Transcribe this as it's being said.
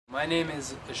My name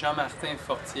is Jean-Martin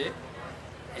Fortier,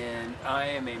 and I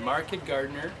am a market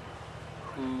gardener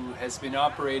who has been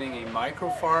operating a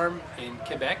micro farm in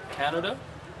Quebec, Canada.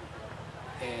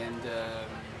 And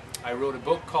I wrote a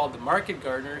book called The Market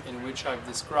Gardener, in which I've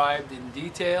described in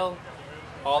detail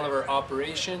all of our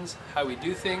operations, how we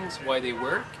do things, why they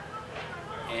work.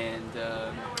 And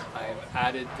I've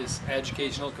added this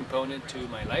educational component to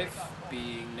my life,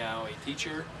 being now a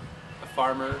teacher, a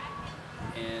farmer,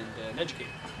 and an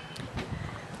educator.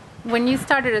 When you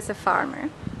started as a farmer,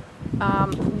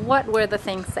 what were the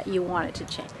things that you wanted to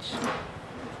change?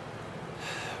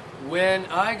 When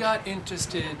I got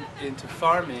interested into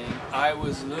farming, I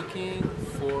was looking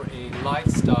for a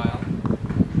lifestyle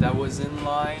that was in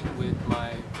line with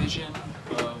my vision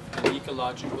of an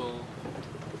ecological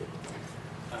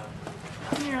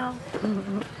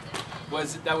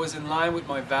that was in line with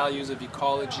my values of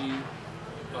ecology,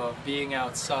 of being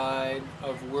outside,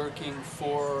 of working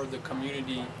for the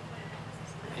community,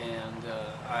 and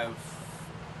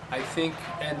I think,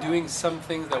 and doing some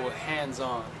things that were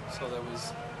hands-on.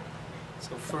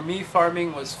 So for me,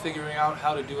 farming was figuring out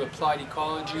how to do applied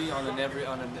ecology on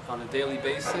a daily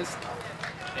basis,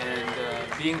 and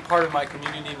being part of my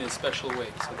community in a special way.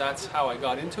 So that's how I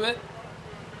got into it,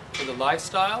 for the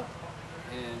lifestyle,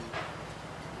 and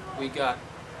we got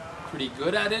pretty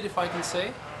good at it, if I can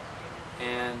say.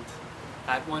 And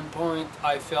at one point,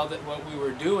 I felt that what we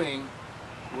were doing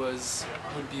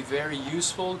would be very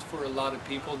useful for a lot of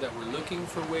people that were looking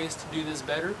for ways to do this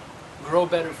better, grow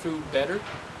better food better.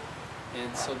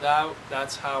 And so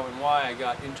that's how and why I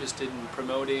got interested in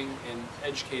promoting and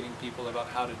educating people about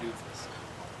how to do this.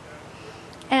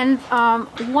 And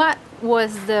what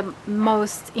was the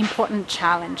most important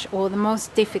challenge or the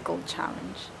most difficult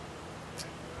challenge?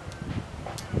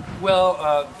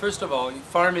 Well, first of all,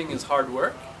 farming is hard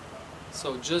work.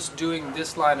 So just doing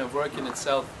this line of work in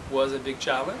itself was a big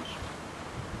challenge.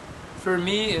 For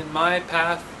me, in my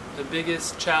path, the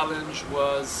biggest challenge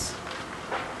was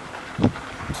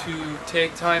to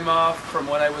take time off from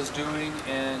what I was doing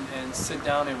and sit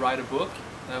down and write a book.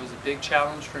 That was a big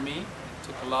challenge for me. It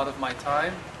took a lot of my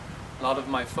time, a lot of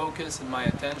my focus and my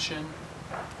attention,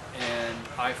 and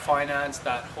I financed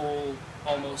that whole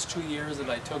almost 2 years that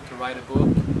I took to write a book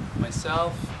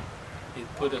myself. It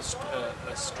put a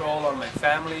stroll on my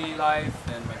family life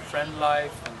and my friend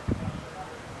life, and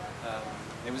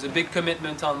it was a big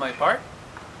commitment on my part.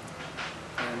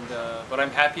 And but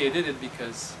I'm happy I did it,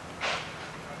 because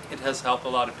it has helped a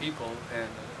lot of people,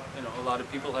 and a lot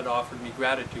of people had offered me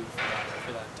gratitude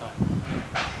for that time.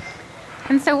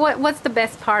 And so what's the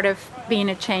best part of being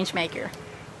a change maker?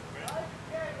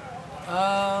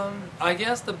 I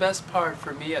guess the best part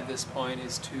for me at this point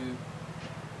is to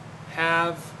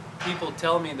have people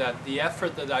tell me that the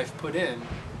effort that I've put in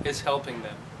is helping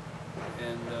them.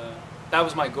 And that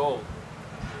was my goal.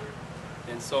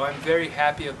 And so I'm very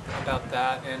happy about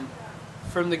that. And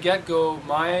from the get-go,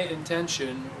 my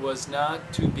intention was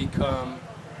not to become,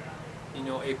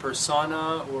 a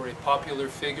persona or a popular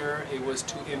figure. It was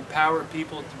to empower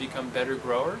people to become better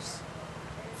growers,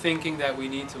 thinking that we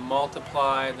need to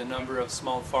multiply the number of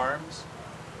small farms,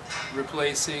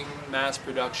 replacing mass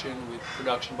production with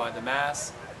production by the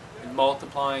mass, and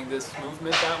multiplying this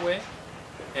movement that way.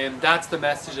 And that's the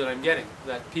message that I'm getting,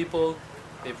 that people,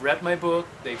 they've read my book,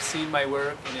 they've seen my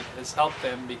work, and it has helped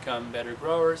them become better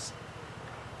growers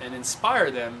and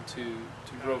inspire them to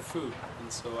grow food.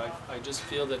 And so I just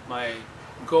feel that my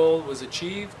goal was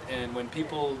achieved, and when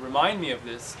people remind me of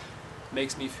this, it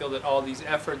makes me feel that all these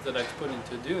efforts that I've put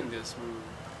into doing this,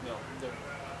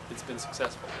 it's been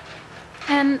successful.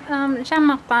 And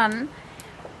Jean-Martin,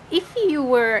 if you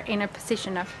were in a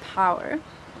position of power,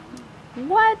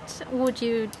 what would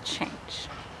you change?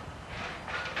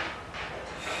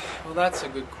 Well, that's a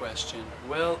good question.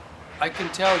 Well, I can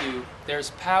tell you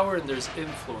there's power and there's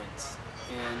influence.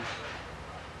 And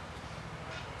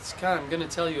I'm going to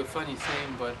tell you a funny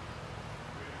thing, but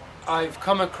I've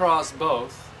come across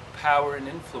both power and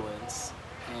influence,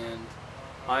 and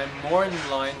I'm more in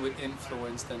line with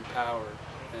influence than power.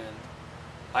 And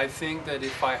I think that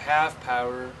if I have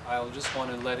power, I'll just want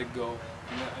to let it go.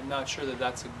 I'm not sure that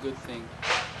that's a good thing.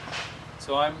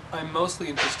 So I'm mostly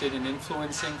interested in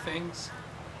influencing things.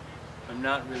 I'm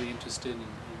not really interested in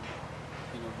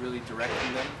really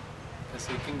directing them, because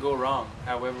it can go wrong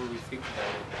however we think about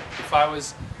it. If I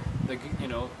was the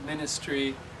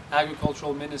ministry,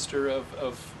 agricultural minister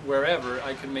of wherever,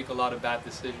 I could make a lot of bad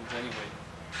decisions anyway.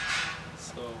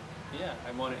 So yeah,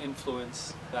 I want to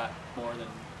influence that more than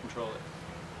control it.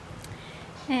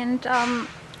 And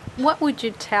what would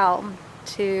you tell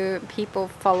to people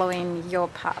following your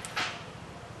path?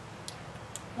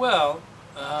 Well,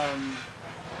 Um,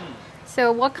 So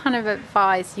what kind of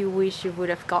advice you wish you would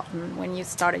have gotten when you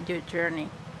started your journey?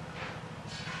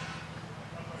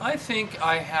 I think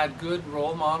I had good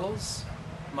role models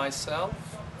myself,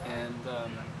 and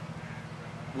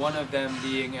one of them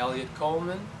being Elliot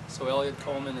Coleman. So Elliot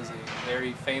Coleman is a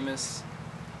very famous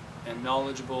and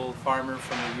knowledgeable farmer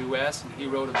from the U.S., and he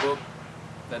wrote a book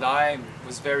that I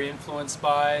was very influenced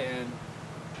by, and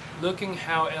looking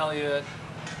how Elliot,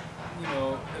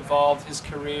 evolved his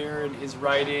career and his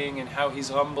writing, and how he's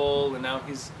humble, and now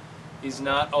he's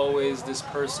not always this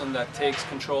person that takes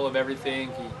control of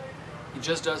everything. He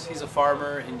just does. He's a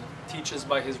farmer and teaches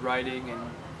by his writing, and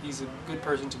he's a good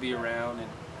person to be around. And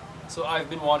so I've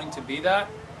been wanting to be that.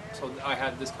 So I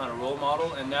had this kind of role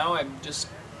model, and now I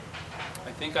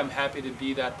think I'm happy to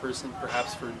be that person,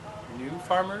 perhaps for new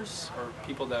farmers or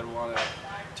people that want to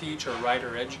teach or write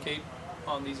or educate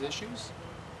on these issues.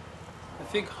 I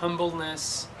think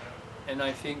humbleness, and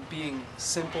I think being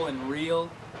simple and real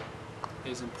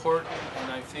is important,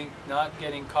 and I think not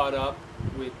getting caught up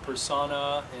with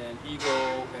persona and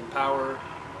ego and power,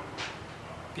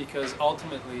 because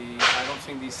ultimately I don't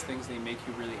think these things, they make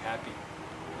you really happy.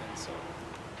 And so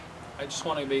I just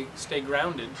want to stay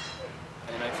grounded,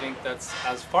 and I think that's,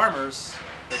 as farmers,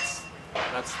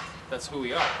 that's who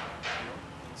we are.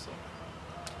 And so.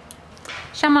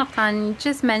 Jean-Martin, you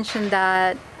just mentioned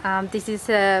that this is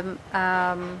a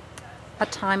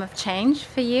time of change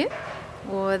for you,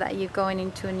 or that you're going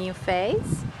into a new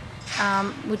phase.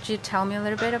 Would you tell me a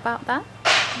little bit about that?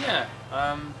 Yeah.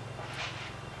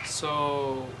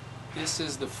 So this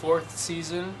is the 4th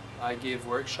season. I give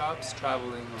workshops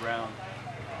traveling around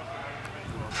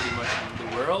pretty much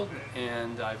the world,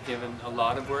 and I've given a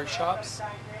lot of workshops.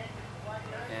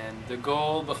 And the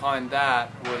goal behind that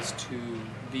was to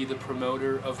be the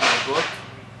promoter of my book,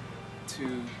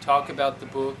 to talk about the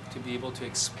book, to be able to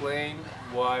explain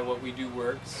why what we do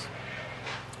works.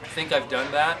 I think I've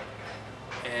done that,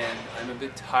 and I'm a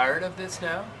bit tired of this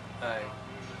now.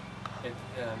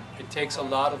 It takes a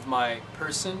lot of my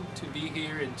person to be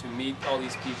here and to meet all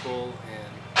these people,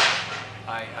 and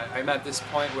I'm at this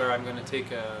point where I'm going to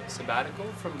take a sabbatical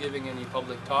from giving any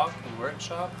public talk and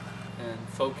workshop, and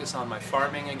focus on my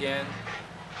farming again,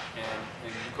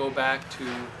 and go back to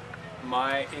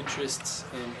my interests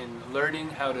in learning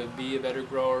how to be a better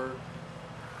grower.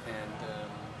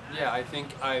 And yeah, I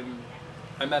think I'm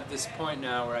at this point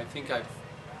now where I think I've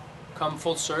come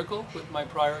full circle with my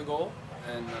prior goal,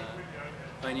 and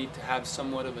I need to have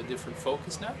somewhat of a different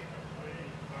focus now,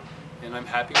 and I'm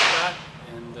happy with that.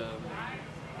 And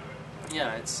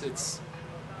yeah, it's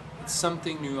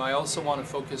something new. I also want to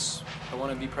focus. I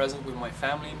want to be present with my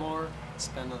family more,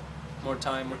 spend more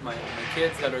time with my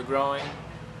kids that are growing,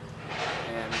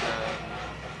 and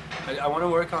I want to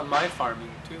work on my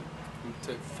farming too,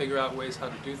 to figure out ways how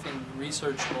to do things,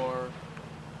 research more,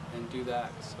 and do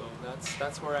that. So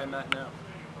that's where I'm at now.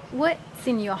 What's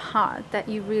in your heart that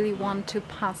you really want to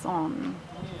pass on?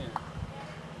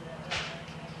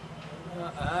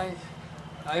 Yeah.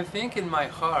 I think in my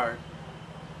heart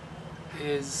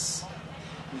is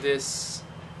this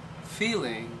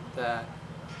feeling that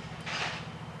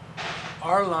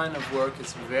our line of work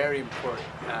is very important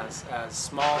as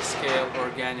small-scale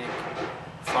organic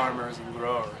farmers and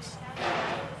growers.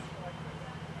 And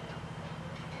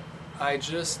I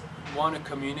just want to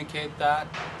communicate that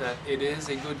it is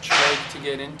a good trade to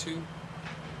get into.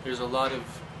 There's a lot of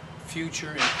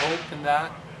future and hope in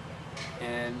that,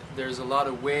 and there's a lot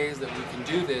of ways that we can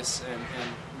do this and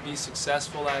be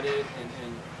successful at it,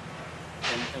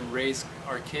 and raise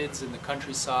our kids in the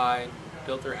countryside,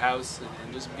 build their house,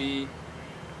 and just be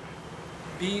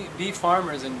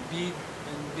farmers, and be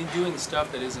doing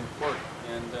stuff that is important.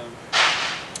 And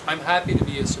I'm happy to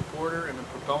be a supporter and a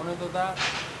proponent of that.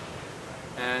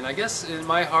 And I guess in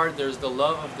my heart there's the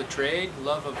love of the trade,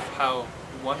 love of how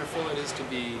wonderful it is to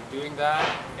be doing that,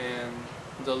 and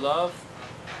the love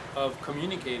of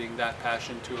communicating that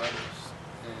passion to others.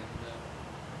 And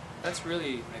that's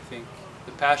really, I think,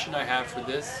 the passion I have for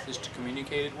this, is to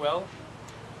communicate it well,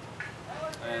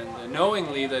 and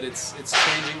knowingly that it's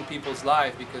changing people's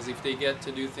life, because if they get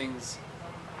to do things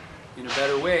in a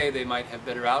better way, they might have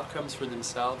better outcomes for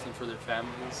themselves and for their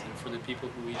families and for the people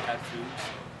who eat that food.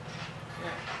 So,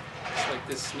 yeah, it's like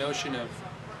this notion of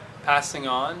passing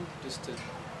on,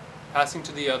 passing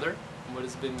to the other what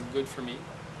has been good for me.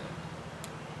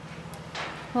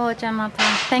 Well, Jean-Martin,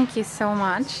 thank you so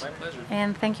much. My pleasure.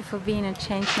 And thank you for being a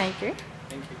change maker.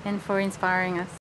 Thank you. And for inspiring us.